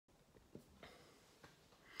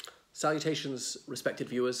Salutations, respected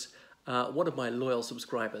viewers. One of my loyal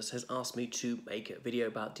subscribers has asked me to make a video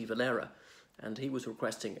about de Valera, and he was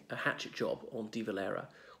requesting a hatchet job on de Valera.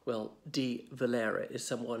 Well, de Valera is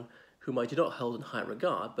someone whom I do not hold in high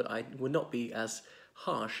regard, but I would not be as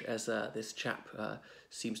harsh as this chap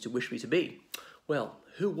seems to wish me to be. Well,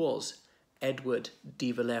 who was Edward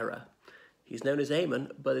de Valera? He's known as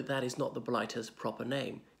Eamonn, but that is not the blighter's proper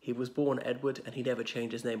name. He was born Edward, and he never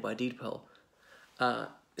changed his name by deed poll.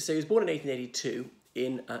 So he was born in 1882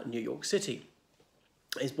 in New York City.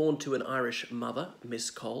 He's born to an Irish mother, Miss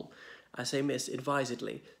Cole. I say Miss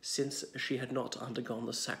advisedly, since she had not undergone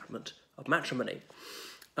the sacrament of matrimony.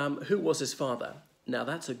 Who was his father? Now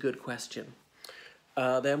that's a good question.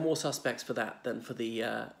 There are more suspects for that than for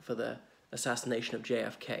the assassination of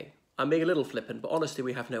JFK. I'm being a little flippant, but honestly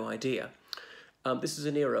we have no idea. This is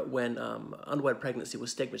an era when unwed pregnancy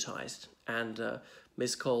was stigmatized, and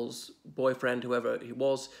Miss Cole's boyfriend, whoever he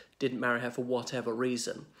was, didn't marry her for whatever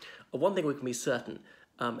reason. One thing we can be certain,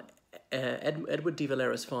 Edward de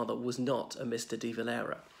Valera's father was not a Mr. de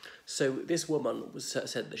Valera. So this woman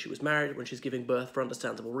said that she was married when she was giving birth for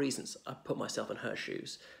understandable reasons. I put myself in her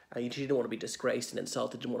shoes. She didn't want to be disgraced and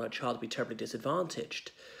insulted, didn't want her child to be terribly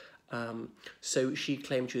disadvantaged. So she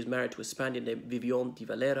claimed she was married to a Spaniard named Eamonn de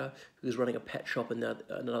Valera, who was running a pet shop in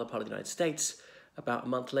another part of the United States. About a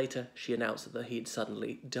month later, she announced that he had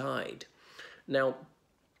suddenly died. Now,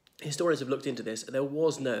 historians have looked into this. There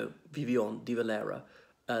was no Eamonn de Valera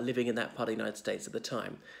living in that part of the United States at the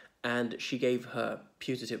time, and she gave her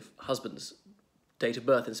putative husband's date of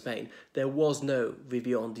birth in Spain. There was no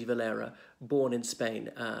Eamonn de Valera born in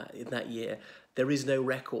Spain in that year. There is no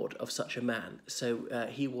record of such a man, so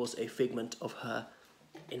he was a figment of her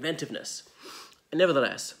inventiveness.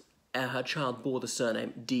 Nevertheless, her child bore the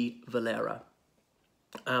surname de Valera.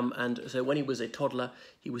 And so when he was a toddler,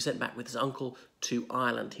 he was sent back with his uncle to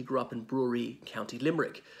Ireland. He grew up in Brewery, County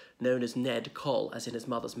Limerick, known as Ned Cole, as in his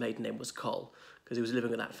mother's maiden name was Cole, because he was living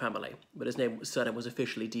with that family. But his surname was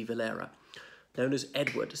officially de Valera, known as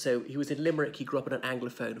Edward. So he was in Limerick. He grew up in an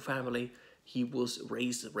Anglophone family. He was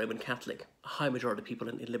raised as Roman Catholic. A high majority of people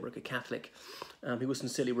in Limerick are Catholic. He was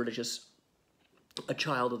sincerely religious, a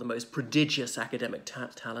child of the most prodigious academic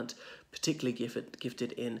talent, particularly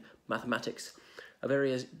gifted in mathematics. A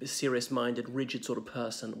very serious-minded, rigid sort of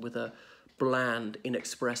person with a bland,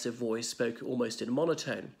 inexpressive voice, spoke almost in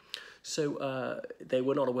monotone. So they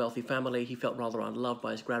were not a wealthy family. He felt rather unloved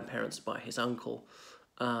by his grandparents, by his uncle,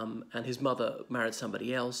 and his mother married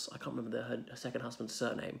somebody else. I can't remember her second husband's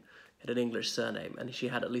surname. He had an English surname, and she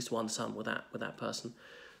had at least one son with that person.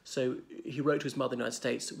 So he wrote to his mother in the United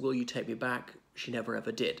States, "Will you take me back?" She never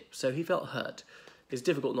ever did. So he felt hurt. It's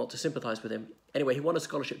difficult not to sympathise with him. Anyway, he won a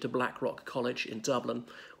scholarship to Blackrock College in Dublin,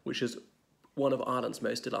 which is one of Ireland's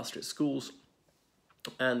most illustrious schools.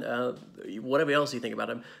 And whatever else you think about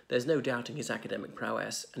him, there's no doubting his academic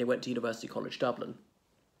prowess. And he went to University College Dublin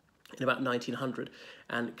in about 1900.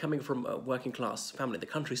 And coming from a working class family in the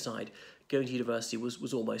countryside, going to university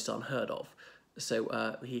was almost unheard of.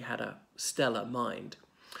 So he had a stellar mind.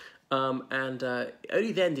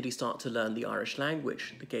 Only then did he start to learn the Irish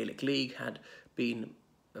language. The Gaelic League had been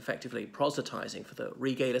effectively proselytising for the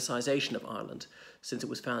re-Gaelicisation of Ireland since it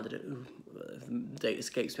was founded in, the date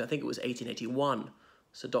escapes me, I think it was 1881.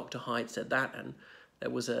 So Dr. Hyde said that, and there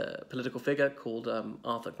was a political figure called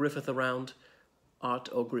Arthur Griffith around, Art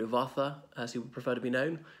or Grivatha, as he would prefer to be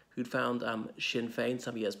known, who'd found Sinn Féin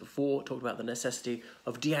some years before, talked about the necessity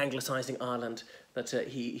of de-Anglicising Ireland, that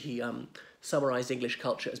he summarised English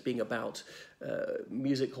culture as being about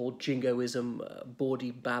music called jingoism,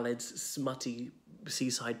 bawdy ballads, smutty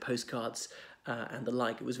seaside postcards, and the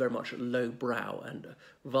like. It was very much lowbrow and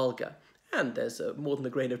vulgar. And there's more than a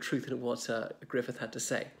grain of truth in what Griffith had to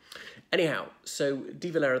say. Anyhow, so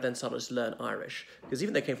de Valera then started to learn Irish, because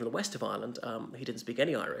even though he came from the west of Ireland, he didn't speak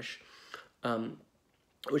any Irish,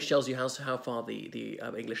 which tells you how far the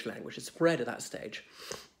English language had spread at that stage.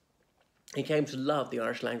 He came to love the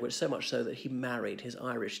Irish language so much so that he married his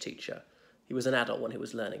Irish teacher. He was an adult when he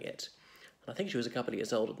was learning it. And I think she was a couple of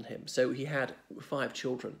years older than him. So he had 5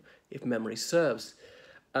 children, if memory serves.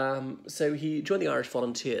 So he joined the Irish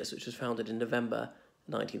Volunteers, which was founded in November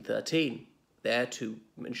 1913, there to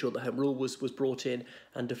ensure that Home Rule was brought in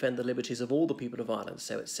and defend the liberties of all the people of Ireland,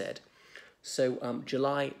 so it said. So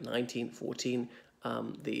July 1914,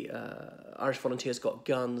 the Irish Volunteers got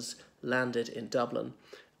guns, landed in Dublin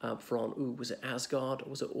from, was it Asgard or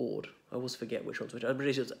was it Ord? I always forget which one's which. I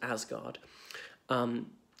believe it was Asgard.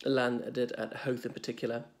 Landed at Howth in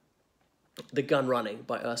particular. The gun running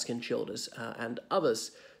by Erskine Childers and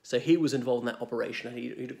others. So he was involved in that operation, and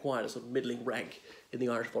he'd acquired a sort of middling rank in the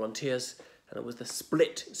Irish Volunteers, and it was the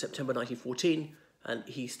split in September 1914, and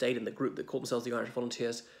he stayed in the group that called themselves the Irish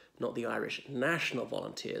Volunteers, not the Irish National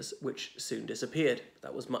Volunteers, which soon disappeared.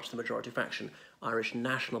 That was much the majority faction, Irish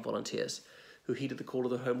National Volunteers, who heeded the call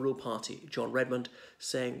of the Home Rule Party, John Redmond,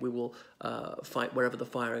 saying, "We will fight wherever the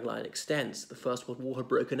firing line extends." The First World War had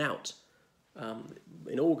broken out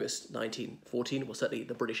in August 1914. Well, certainly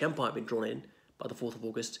the British Empire had been drawn in by the 4th of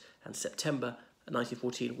August, and September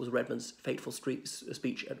 1914 was Redmond's fateful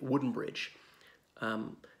speech at Woodenbridge.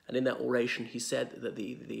 And in that oration, he said that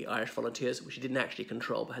the Irish Volunteers, which he didn't actually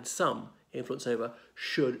control but had some influence over,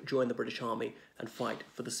 should join the British Army and fight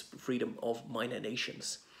for the freedom of minor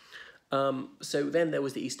nations. So then there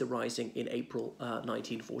was the Easter Rising in April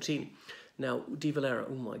 1914. Now, de Valera,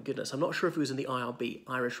 oh my goodness, I'm not sure if he was in the IRB,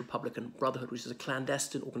 Irish Republican Brotherhood, which is a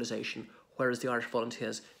clandestine organisation, whereas the Irish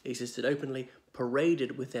Volunteers existed openly,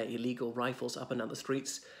 paraded with their illegal rifles up and down the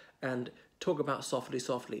streets, and talk about softly,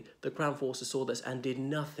 softly. The Crown Forces saw this and did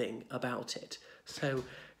nothing about it. So,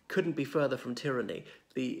 couldn't be further from tyranny.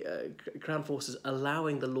 The Crown Forces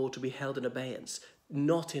allowing the law to be held in abeyance,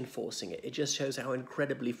 not enforcing it. It just shows how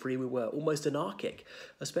incredibly free we were, almost anarchic,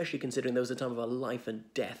 especially considering there was a time of a life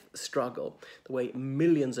and death struggle, the way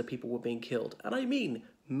millions of people were being killed, and I mean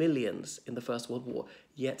millions in the First World War,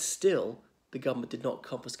 yet still the government did not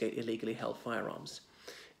confiscate illegally held firearms.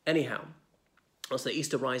 Anyhow, so the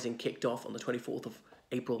Easter Rising kicked off on the 24th of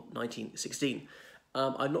April 1916.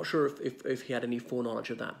 I'm not sure if he had any foreknowledge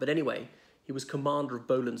of that, but anyway, he was commander of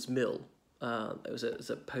Boland's Mill. It was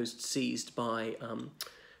a post seized by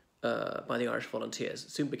the Irish Volunteers.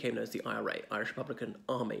 It soon became known as the IRA, Irish Republican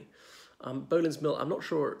Army. Boland's Mill, I'm not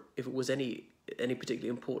sure if it was any particularly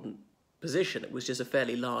important position. It was just a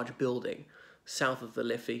fairly large building south of the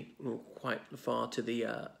Liffey, quite far to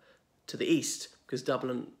the east, because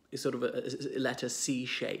Dublin is sort of a letter C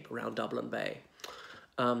shape around Dublin Bay.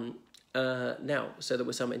 Now, so there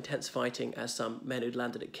was some intense fighting as some men who'd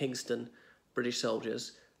landed at Kingston, British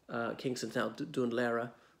soldiers, Kingston's now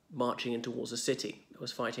Dunlera, marching in towards the city,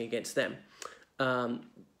 was fighting against them.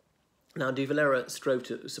 Now, de Valera strove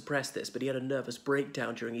to suppress this, but he had a nervous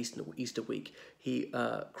breakdown during Easter week. He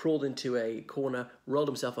crawled into a corner, rolled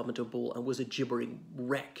himself up into a ball, and was a gibbering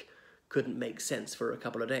wreck. Couldn't make sense for a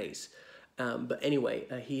couple of days. But anyway,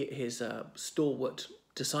 his stalwart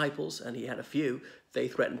disciples, and he had a few, they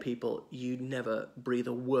threatened people, you never breathe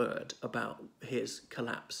a word about his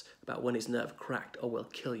collapse, about when his nerve cracked, or we'll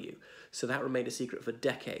kill you. So that remained a secret for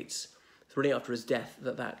decades. It's really after his death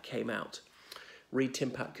that came out. Read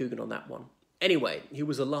Tim Pat Coogan on that one. Anyway, he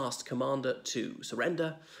was the last commander to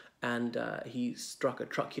surrender, and he struck a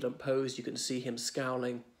truculent pose. You can see him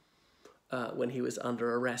scowling when he was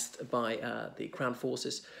under arrest by the Crown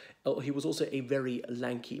Forces. He was also a very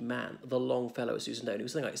lanky man, the long fellow, as he was known. He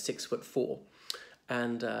was something like 6'4".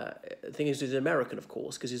 And the thing is, he's an American, of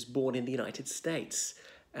course, because he was born in the United States.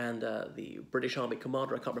 And the British Army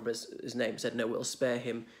commander, I can't remember his name, said, no, we'll spare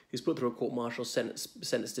him. He was put through a court-martial,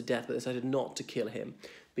 sentenced to death, but they decided not to kill him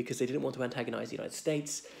because they didn't want to antagonize the United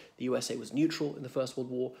States. The USA was neutral in the First World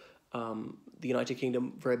War. The United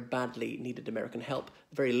Kingdom very badly needed American help, at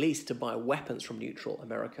the very least to buy weapons from neutral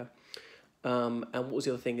America. And what was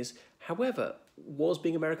the other thing is, however, was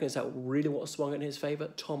being American, is that really what swung in his favour?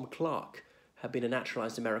 Tom Clark had been a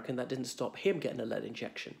naturalised American. That didn't stop him getting a lead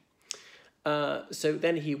injection. So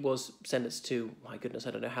then he was sentenced to, my goodness,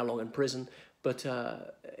 I don't know how long in prison, but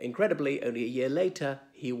incredibly, only a year later,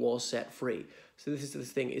 he was set free. So this is the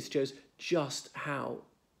thing, it shows just how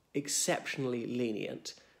exceptionally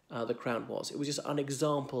lenient the Crown was. It was just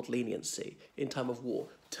unexampled leniency in time of war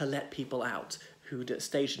to let people out who'd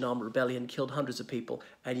staged an armed rebellion, killed hundreds of people,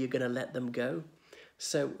 and you're going to let them go?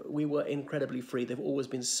 So we were incredibly free. They've always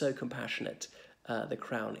been so compassionate, the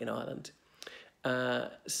Crown in Ireland.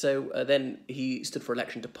 So then he stood for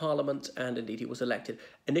election to Parliament, and indeed he was elected,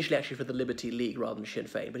 initially actually for the Liberty League rather than Sinn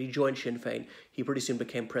Féin, but he joined Sinn Féin. He pretty soon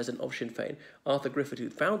became president of Sinn Féin. Arthur Griffith, who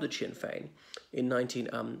founded Sinn Féin in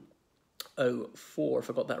 1904, if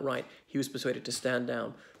I got that right, he was persuaded to stand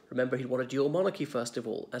down. Remember, he'd want a dual monarchy first of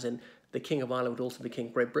all, as in the King of Ireland would also be King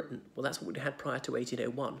of Great Britain. Well, that's what we'd had prior to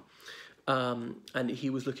 1801. And he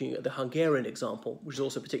was looking at the Hungarian example, which is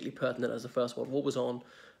also particularly pertinent as the First World War was on,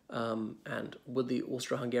 and would the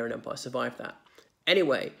Austro-Hungarian Empire survive that?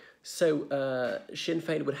 Anyway, so Sinn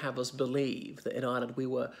Féin would have us believe that in Ireland we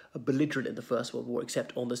were a belligerent in the First World War,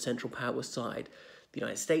 except on the Central Powers side. The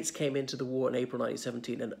United States came into the war in April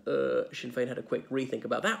 1917, and Sinn Féin had a quick rethink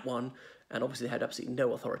about that one, and obviously they had absolutely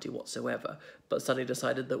no authority whatsoever, but suddenly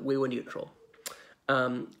decided that we were neutral.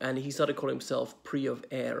 And he started calling himself Pre of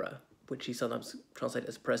Era, which he sometimes translated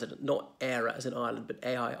as president, not era as in Ireland, but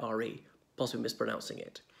A-I-R-E, possibly mispronouncing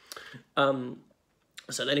it.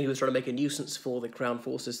 So then he was trying to make a nuisance for the Crown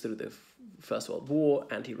forces through the First World War,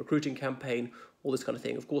 anti-recruiting campaign, all this kind of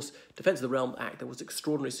thing. Of course, Defence of the Realm Act, there was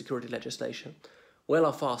extraordinary security legislation. Well,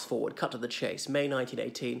 I'll fast forward, cut to the chase. May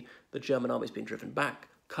 1918, the German army's been driven back.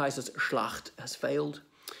 Kaiserschlacht has failed,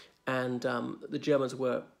 and the Germans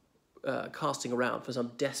were casting around for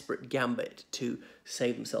some desperate gambit to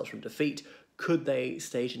save themselves from defeat. Could they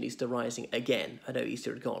stage an Easter Rising again? I know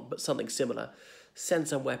Easter had gone, but something similar. Send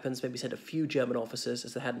some weapons, maybe send a few German officers,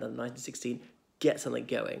 as they had in 1916, get something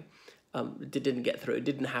going. It didn't get through. It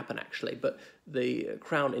didn't happen, actually. But the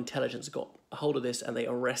Crown intelligence got a hold of this and they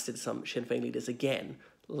arrested some Sinn Féin leaders again,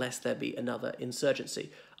 lest there be another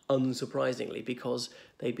insurgency. Unsurprisingly, because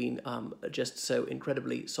they've been just so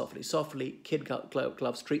incredibly softly, kid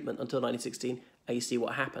gloves treatment until 1916, and you see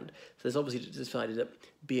what happened. So there's obviously decided that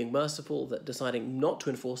being merciful, that deciding not to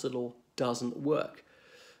enforce the law doesn't work.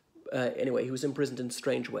 Anyway, he was imprisoned in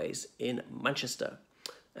strange ways in Manchester,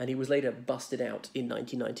 and he was later busted out in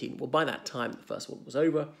 1919. Well, by that time, the First World War was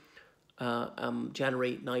over.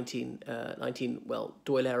 January 1919,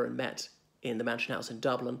 De Valera met in the Mansion House in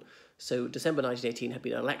Dublin. So December 1918 had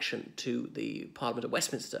been an election to the Parliament of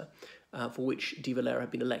Westminster, for which De Valera had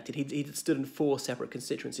been elected. He'd stood in 4 separate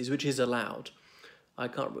constituencies, which is allowed. I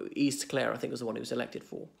can't remember. East Clare, I think, was the one he was elected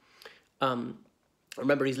for.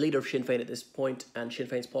 Remember, he's leader of Sinn Féin at this point, and Sinn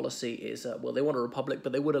Féin's policy is, well, they want a republic,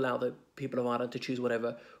 but they would allow the people of Ireland to choose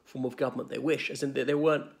whatever form of government they wish, as in they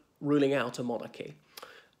weren't ruling out a monarchy.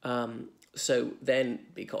 So then,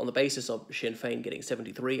 on the basis of Sinn Féin getting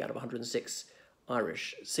 73 out of 106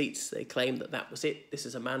 Irish seats, they claimed that that was it. This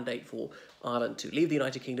is a mandate for Ireland to leave the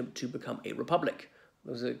United Kingdom to become a republic.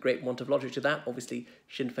 There was a great want of logic to that. Obviously,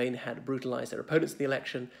 Sinn Féin had brutalised their opponents in the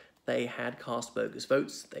election. They had cast bogus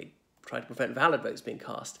votes. They tried to prevent valid votes being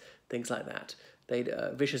cast, things like that. They'd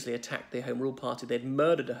viciously attacked the Home Rule Party. They'd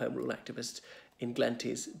murdered a Home Rule activist in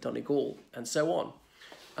Glenties, Donegal, and so on.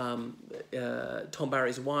 Tom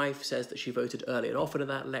Barry's wife says that she voted early and often in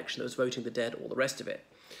that election, that was voting the dead, all the rest of it.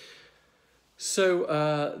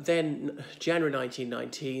 So then, January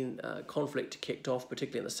 1919, conflict kicked off,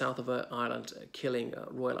 particularly in the south of Ireland, killing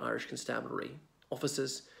Royal Irish Constabulary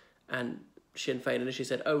officers, and Sinn Féin initially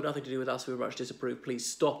said, oh, nothing to do with us, we very much disapprove, please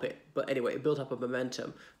stop it. But anyway, it built up a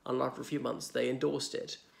momentum, and after a few months, they endorsed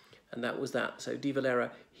it. And that was that. So De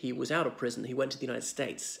Valera, he was out of prison. He went to the United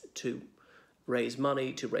States to raise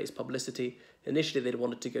money, to raise publicity. Initially, they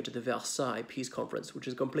wanted to go to the Versailles Peace Conference, which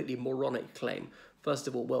is a completely moronic claim. First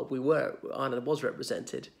of all, well, Ireland was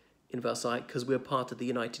represented in Versailles because we were part of the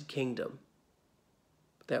United Kingdom.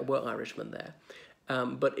 There were Irishmen there.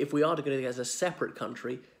 But if we are to go together as a separate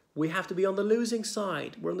country, we have to be on the losing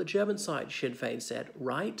side. We're on the German side, Sinn Féin said,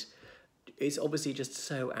 right? It's obviously just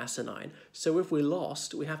so asinine. So if we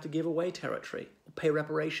lost, we have to give away territory, pay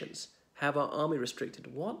reparations, have our army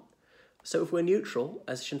restricted. What? So if we're neutral,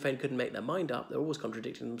 as Sinn Féin couldn't make their mind up, they're always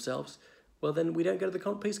contradicting themselves, well, then we don't go to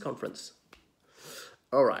the peace conference.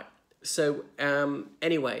 All right. So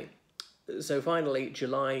anyway, so finally,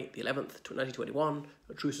 July the 11th, 1921,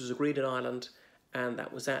 a truce was agreed in Ireland, and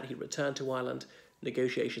that was that. He returned to Ireland.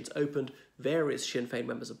 Negotiations opened. Various Sinn Féin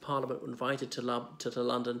members of Parliament were invited to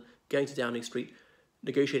London, going to Downing Street,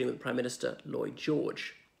 negotiating with Prime Minister Lloyd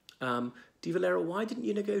George. De Valera, why didn't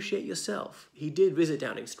you negotiate yourself? He did visit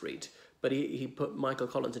Downing Street, but he put Michael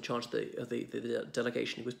Collins in charge of the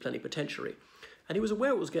delegation. He was plenipotentiary. And he was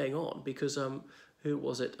aware what was going on because, who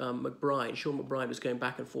was it? McBride. Sean McBride was going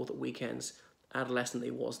back and forth at weekends, adolescent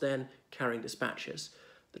he was then, carrying dispatches.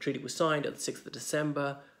 The treaty was signed on the 6th of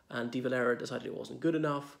December, and De Valera decided it wasn't good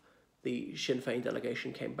enough. The Sinn Féin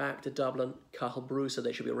delegation came back to Dublin. Cathal Brugha said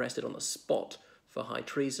they should be arrested on the spot for high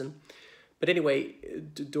treason. But anyway,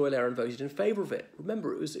 De Valera voted in favour of it.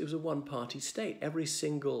 Remember, it was a one-party state. Every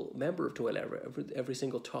single member of De Valera, every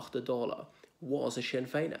single Tuatha Dé Dála was a Sinn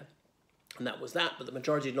Féiner. And that was that, but the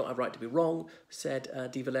majority did not have right to be wrong, said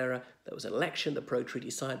De Valera. There was an election, the pro-treaty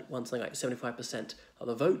side won something like 75% of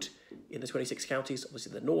the vote in the 26 counties.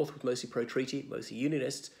 Obviously the north was mostly pro-treaty, mostly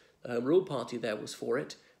unionists. The Home Rule Party there was for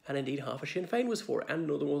it, and indeed half of Sinn Féin was for it, and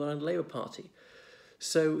the Northern Ireland Labour Party.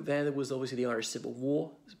 So there was obviously the Irish Civil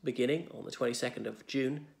War beginning on the 22nd of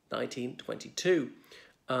June 1922,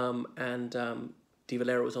 De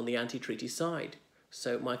Valera was on the anti-treaty side.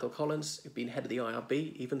 So Michael Collins, who'd been head of the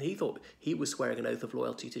IRB, even he thought he was swearing an oath of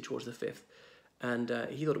loyalty to George V, and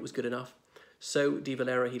he thought it was good enough. So De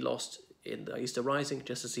Valera, he lost in the Easter Rising,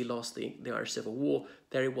 just as he lost the Irish Civil War.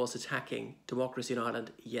 There he was attacking democracy in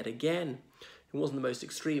Ireland yet again. He wasn't the most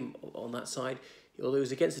extreme on that side. Although he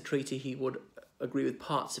was against the treaty, he would agree with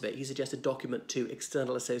parts of it. He suggested document 2,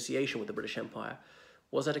 external association with the British Empire,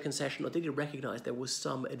 Was that a concession, or did he recognise there was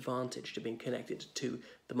some advantage to being connected to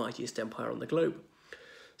the mightiest empire on the globe?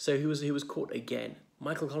 So he was caught again.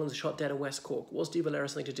 Michael Collins shot dead in West Cork. Was de Valera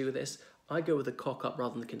something to do with this? I go with the cock-up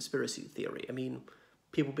rather than the conspiracy theory. I mean,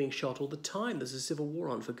 people being shot all the time. There's a civil war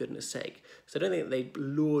on, for goodness sake. So I don't think they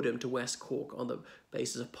lured him to West Cork on the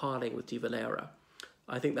basis of parleying with de Valera.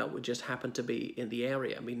 I think that would just happen to be in the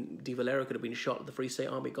area. I mean, de Valera could have been shot, the Free State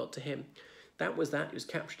Army got to him. That was that. He was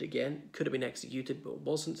captured again, could have been executed, but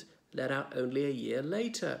wasn't. Let out only a year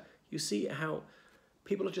later. You see how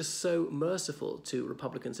people are just so merciful to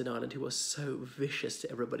Republicans in Ireland who are so vicious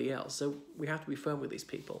to everybody else. So we have to be firm with these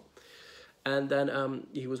people. And then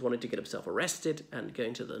he was wanting to get himself arrested and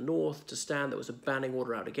going to the north to stand. There was a banning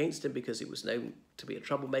order out against him because he was known to be a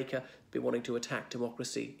troublemaker, be wanting to attack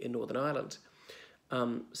democracy in Northern Ireland.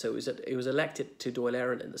 So he was elected to Dáil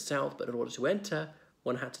Éireann in the south, but in order to enter,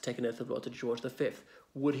 one had to take an oath of loyalty to George V.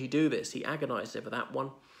 Would he do this? He agonised over that one.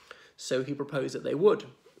 So he proposed that they would.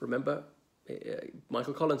 Remember,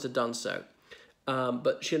 Michael Collins had done so.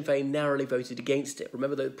 But Sinn Féin narrowly voted against it.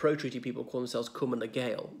 Remember, the pro-treaty people call themselves Cumann na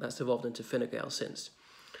Gael. That's evolved into Fine Gael since.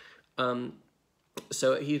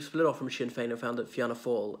 So he split off from Sinn Féin and founded Fianna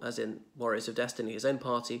Fáil, as in Warriors of Destiny, his own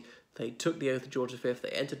party. They took the oath of George V. They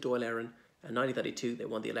entered Dáil Éireann. In 1932, they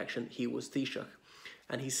won the election. He was Taoiseach.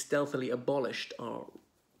 And he stealthily abolished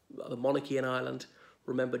the monarchy in Ireland.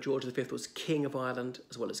 Remember, George V was King of Ireland,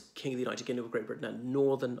 as well as King of the United Kingdom of Great Britain and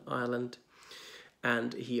Northern Ireland.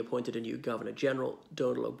 And he appointed a new Governor-General,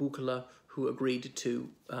 Donal O'Buchala, who agreed to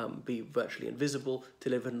be virtually invisible, to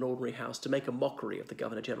live in an ordinary house, to make a mockery of the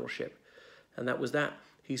Governor-Generalship. And that was that.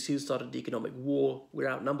 He soon started the economic war. We're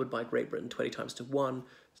outnumbered by Great Britain 20 times to 1.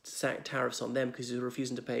 Sacked tariffs on them because he was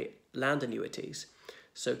refusing to pay land annuities.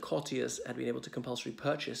 So courtiers had been able to compulsorily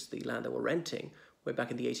purchase the land they were renting way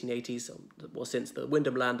back in the 1880s, or since the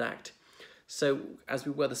Wyndham Land Act. So as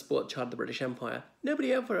we were the spoilt child of the British Empire,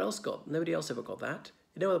 nobody else ever got that.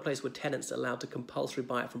 In no other place were tenants allowed to compulsorily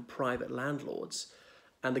buy it from private landlords,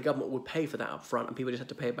 and the government would pay for that up front, and people just had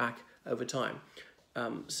to pay it back over time.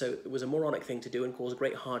 So it was a moronic thing to do and caused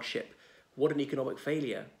great hardship. What an economic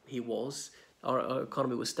failure he was. Our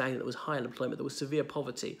economy was stagnant, there was high unemployment, there was severe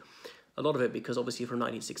poverty. A lot of it because obviously from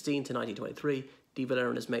 1916 to 1923, de Valera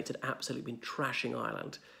and his mates had absolutely been trashing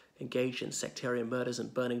Ireland, engaged in sectarian murders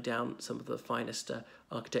and burning down some of the finest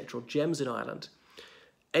architectural gems in Ireland.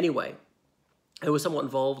 Anyway, they were somewhat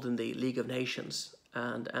involved in the League of Nations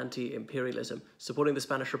and anti-imperialism, supporting the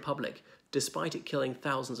Spanish Republic, despite it killing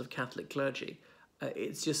thousands of Catholic clergy.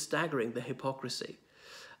 It's just staggering, the hypocrisy.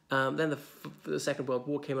 Then the Second World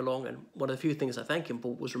War came along, and one of the few things I thank him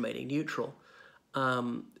for was remaining neutral.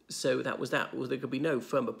 So that was that. There could be no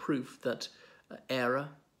firmer proof that Éire,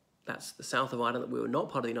 that's the south of Ireland, that we were not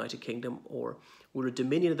part of the United Kingdom, or we were a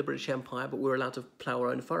dominion of the British Empire, but we were allowed to plough our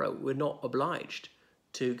own furrow. We're not obliged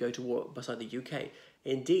to go to war beside the UK.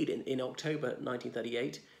 Indeed, in October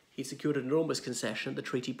 1938, he secured an enormous concession, the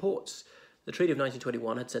Treaty Ports. The Treaty of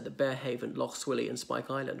 1921 had said that Bearhaven, Lough Swilly and Spike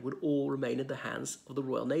Island would all remain in the hands of the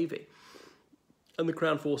Royal Navy, and the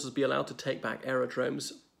Crown Forces be allowed to take back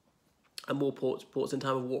aerodromes and more ports in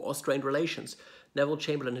time of war or strained relations. Neville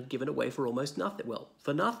Chamberlain had given away for almost nothing. Well,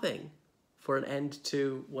 for nothing, for an end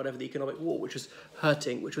to whatever the economic war, which was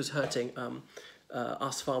hurting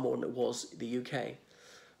us far more than it was the UK.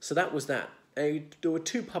 So that was that. There were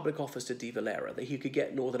two public offers to de Valera that he could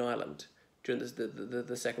get Northern Ireland during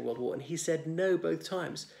the Second World War, and he said no both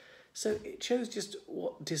times. So it shows just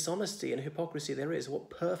what dishonesty and hypocrisy there is, what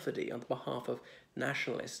perfidy on behalf of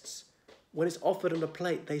nationalists. When it's offered on a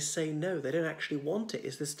plate, they say no. They don't actually want it.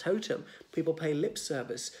 It's this totem. People pay lip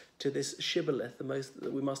service to this shibboleth,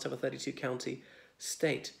 that we must have a 32-county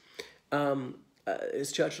state.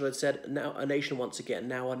 As Churchill had said, now a nation once again,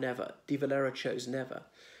 now or never. De Valera chose never.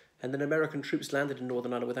 And then American troops landed in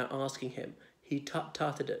Northern Ireland without asking him. He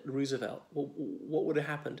tutted at Roosevelt. Well, what would have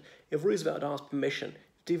happened? If Roosevelt had asked permission,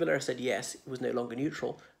 if de Valera said yes, it was no longer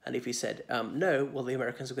neutral. And if he said no, well, the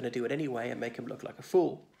Americans were going to do it anyway and make him look like a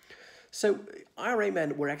fool. So IRA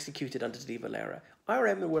men were executed under de Valera.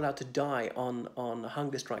 IRA men were allowed to die on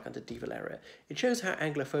hunger strike under de Valera. It shows how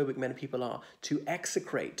Anglophobic many people are to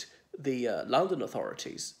execrate the London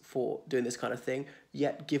authorities for doing this kind of thing,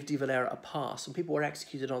 yet give de Valera a pass. And people were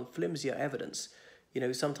executed on flimsier evidence. You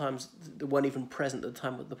know, sometimes they weren't even present at the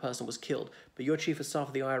time that the person was killed. But you're chief of staff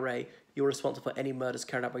of the IRA, you're responsible for any murders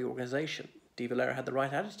carried out by your organisation. De Valera had the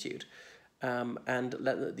right attitude. Do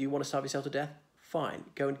you want to starve yourself to death? Fine,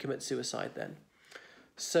 go and commit suicide then.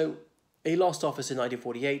 So he lost office in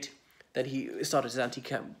 1948. Then he started his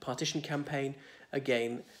anti-partition campaign.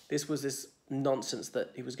 Again, this was this nonsense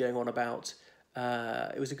that he was going on about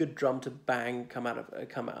It was a good drum to bang come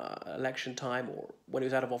out election time, or when he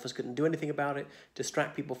was out of office couldn't do anything about it,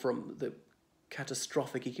 distract people from the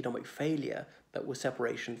catastrophic economic failure that was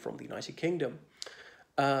separation from the United Kingdom.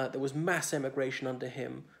 There was mass emigration under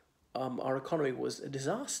him. Our economy was a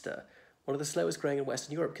disaster, one of the slowest growing in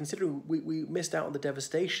Western Europe, considering we missed out on the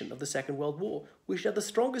devastation of the Second World War. We should have the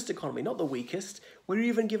strongest economy, not the weakest. We were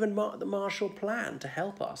even given the Marshall Plan to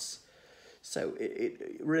help us. So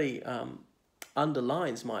it really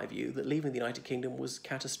underlines my view that leaving the United Kingdom was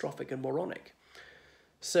catastrophic and moronic.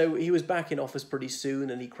 So he was back in office pretty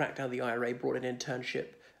soon, and he cracked down the IRA, brought in internship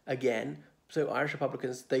again. So Irish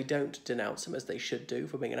Republicans, they don't denounce him as they should do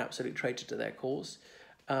for being an absolute traitor to their cause.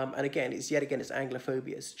 And again, it's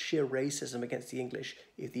Anglophobia, it's sheer racism against the English.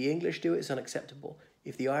 If the English do it, it's unacceptable.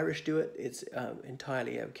 If the Irish do it, it's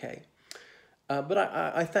entirely okay. But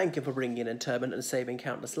I thank him for bringing in internment and saving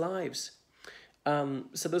countless lives.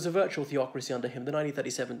 So there's a virtual theocracy under him. The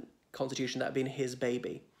 1937 Constitution, that had been his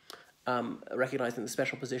baby, recognising the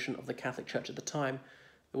special position of the Catholic Church at the time.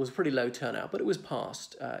 It was a pretty low turnout, but it was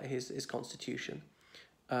passed, his constitution.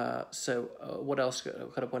 What else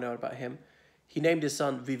could I point out about him? He named his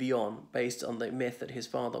son Vivien, based on the myth that his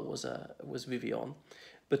father was Vivien.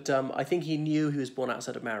 But I think he knew he was born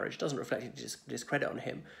outside of marriage. It doesn't reflect any discredit on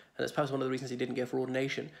him. And that's perhaps one of the reasons he didn't go for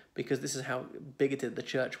ordination, because this is how bigoted the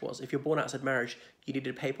church was. If you're born outside marriage, you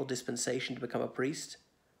needed papal dispensation to become a priest.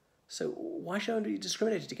 So why should one be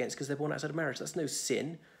discriminated against because they're born outside of marriage? That's no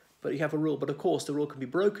sin, but you have a rule. But of course, the rule can be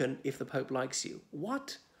broken if the Pope likes you.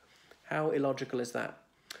 What? How illogical is that?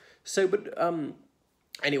 So,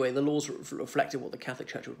 anyway, the laws reflected what the Catholic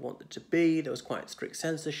Church would want it to be. There was quite strict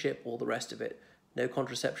censorship, all the rest of it. No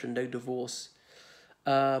contraception, no divorce.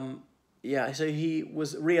 So he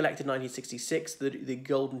was re-elected in 1966, the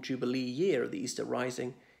Golden Jubilee year of the Easter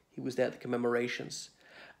Rising. He was there at the commemorations.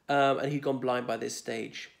 And he'd gone blind by this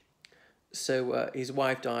stage. So his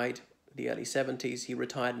wife died in the early 70s. He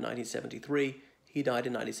retired in 1973. He died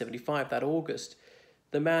in 1975, that August.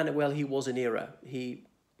 The man, well, he was an era. He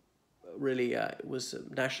really was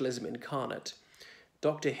nationalism incarnate.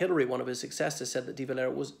 Dr. Hillary, one of his successors, said that de Valera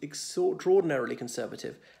was extraordinarily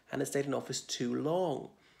conservative and had stayed in office too long.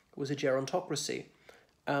 It was a gerontocracy.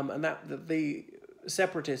 And that the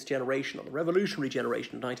separatist generation, or the revolutionary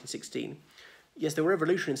generation of 1916, yes, they were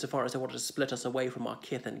revolutionary insofar as they wanted to split us away from our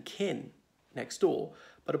kith and kin next door.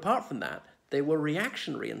 But apart from that, they were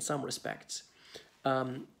reactionary in some respects.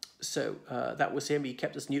 That was him. He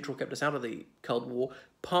kept us neutral, kept us out of the Cold War,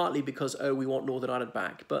 partly because, we want Northern Ireland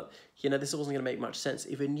back. But, this wasn't going to make much sense.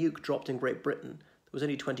 If a nuke dropped in Great Britain, there was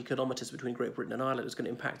only 20 kilometres between Great Britain and Ireland, it was going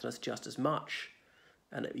to impact on us just as much.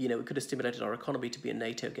 And, it could have stimulated our economy to be in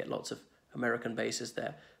NATO, get lots of American bases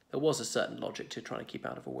there. There was a certain logic to trying to keep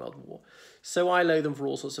out of a world war. So I loathe them for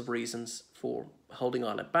all sorts of reasons, for holding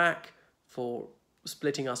Ireland back, for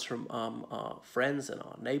splitting us from our friends and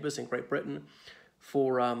our neighbours in Great Britain,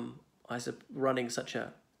 for running such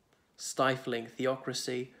a stifling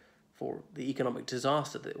theocracy, for the economic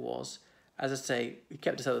disaster that it was. As I say, he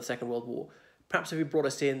kept us out of the Second World War. Perhaps if he brought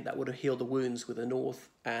us in, that would have healed the wounds with the North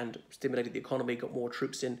and stimulated the economy, got more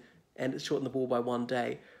troops in, and shortened the war by one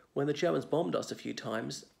day. When the Germans bombed us a few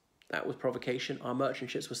times, that was provocation. Our merchant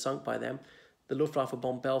ships were sunk by them. The Luftwaffe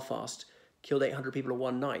bombed Belfast, killed 800 people in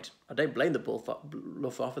one night. I don't blame the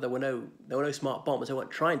Luftwaffe. There were no smart bombers. They weren't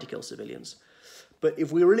trying to kill civilians. But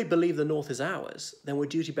if we really believe the North is ours, then we're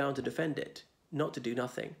duty-bound to defend it, not to do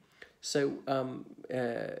nothing. So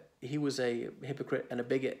he was a hypocrite and a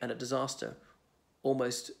bigot and a disaster,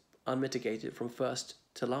 almost unmitigated from first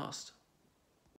to last.